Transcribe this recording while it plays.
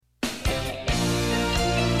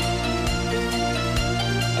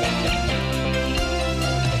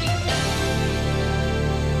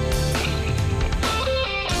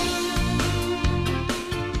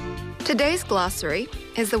Today's glossary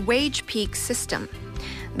is the wage peak system.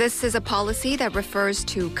 This is a policy that refers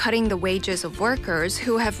to cutting the wages of workers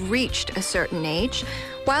who have reached a certain age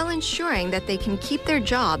while ensuring that they can keep their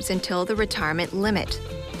jobs until the retirement limit.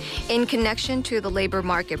 In connection to the labor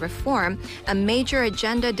market reform, a major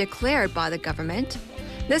agenda declared by the government,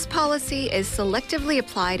 this policy is selectively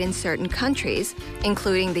applied in certain countries,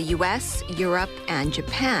 including the US, Europe, and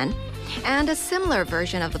Japan, and a similar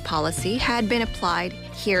version of the policy had been applied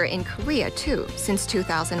here in Korea too since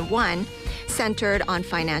 2001, centered on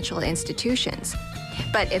financial institutions.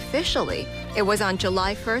 But officially, it was on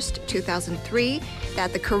July 1st, 2003,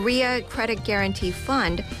 that the Korea Credit Guarantee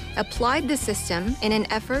Fund applied the system in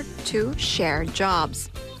an effort to share jobs.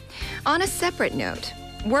 On a separate note,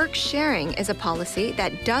 work sharing is a policy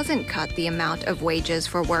that doesn't cut the amount of wages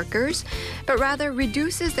for workers, but rather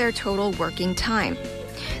reduces their total working time.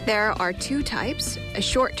 There are two types: a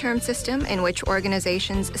short-term system in which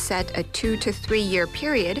organizations set a 2 to 3 year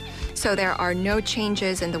period, so there are no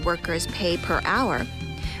changes in the workers' pay per hour,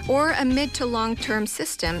 or a mid to long-term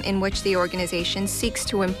system in which the organization seeks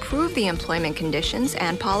to improve the employment conditions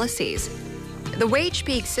and policies. The wage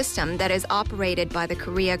peak system that is operated by the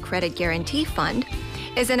Korea Credit Guarantee Fund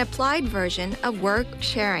is an applied version of work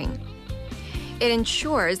sharing. It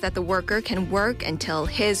ensures that the worker can work until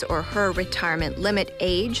his or her retirement limit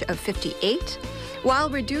age of 58, while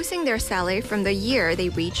reducing their salary from the year they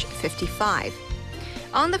reach 55.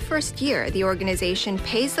 On the first year, the organization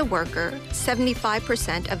pays the worker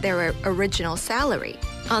 75% of their original salary.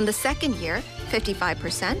 On the second year,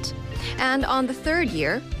 55%, and on the third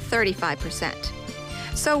year, 35%.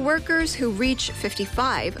 So workers who reach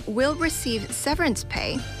 55 will receive severance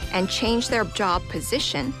pay and change their job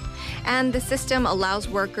position, and the system allows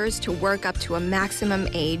workers to work up to a maximum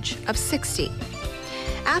age of 60.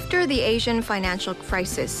 After the Asian financial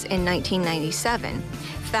crisis in 1997,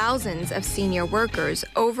 thousands of senior workers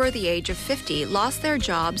over the age of 50 lost their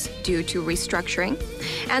jobs due to restructuring,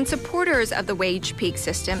 and supporters of the wage peak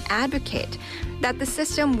system advocate that the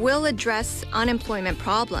system will address unemployment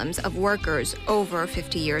problems of workers over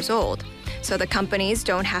 50 years old, so the companies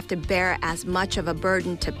don't have to bear as much of a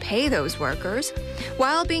burden to pay those workers,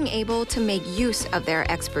 while being able to make use of their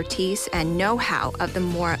expertise and know-how of the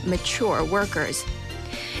more mature workers.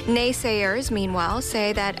 Naysayers, meanwhile,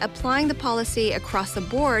 say that applying the policy across the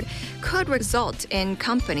board could result in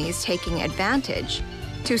companies taking advantage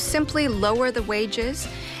to simply lower the wages,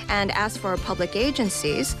 and as for public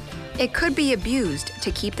agencies, it could be abused to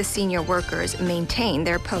keep the senior workers maintain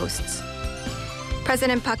their posts.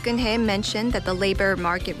 President Park Geun-hye mentioned that the labor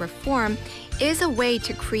market reform is a way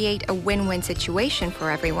to create a win-win situation for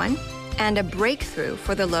everyone and a breakthrough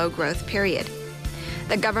for the low-growth period.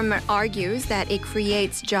 The government argues that it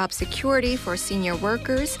creates job security for senior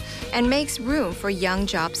workers and makes room for young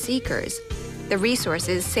job seekers. The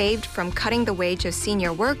resources saved from cutting the wage of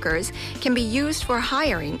senior workers can be used for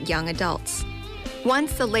hiring young adults.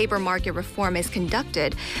 Once the labor market reform is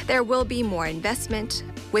conducted, there will be more investment.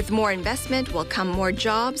 With more investment will come more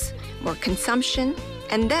jobs, more consumption,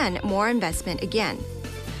 and then more investment again.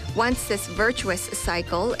 Once this virtuous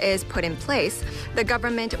cycle is put in place, the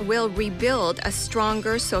government will rebuild a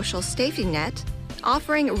stronger social safety net,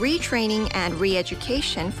 offering retraining and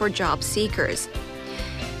re-education for job seekers.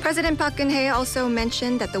 President Park Geun-hye also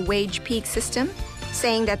mentioned that the wage peak system,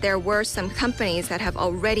 saying that there were some companies that have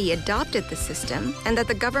already adopted the system and that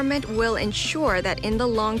the government will ensure that in the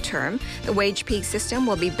long term, the wage peak system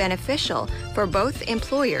will be beneficial for both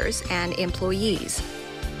employers and employees.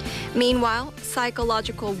 Meanwhile,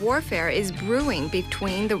 psychological warfare is brewing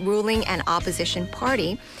between the ruling and opposition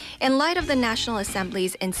party in light of the National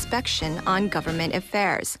Assembly's inspection on government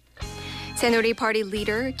affairs. Saenuri Party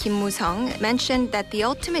leader Kim Moo-sung mentioned that the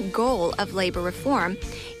ultimate goal of labor reform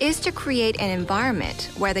is to create an environment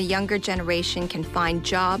where the younger generation can find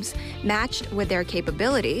jobs matched with their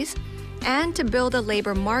capabilities and to build a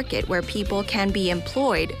labor market where people can be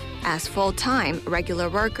employed as full-time regular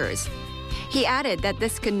workers. He added that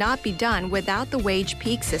this could not be done without the wage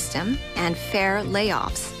peak system and fair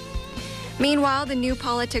layoffs. Meanwhile, the New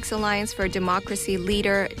Politics Alliance for Democracy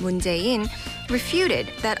leader Moon Jae-in refuted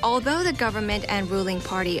that although the government and ruling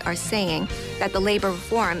party are saying that the labor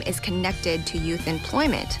reform is connected to youth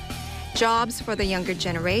employment, jobs for the younger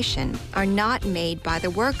generation are not made by the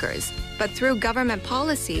workers, but through government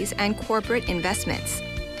policies and corporate investments.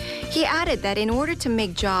 He added that in order to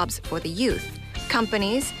make jobs for the youth,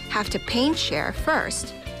 companies have to paint share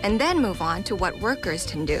first and then move on to what workers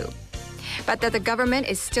can do. But that the government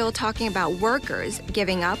is still talking about workers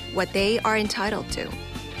giving up what they are entitled to.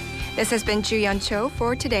 This has been Ju Yeon Cho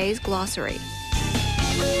for today's Glossary.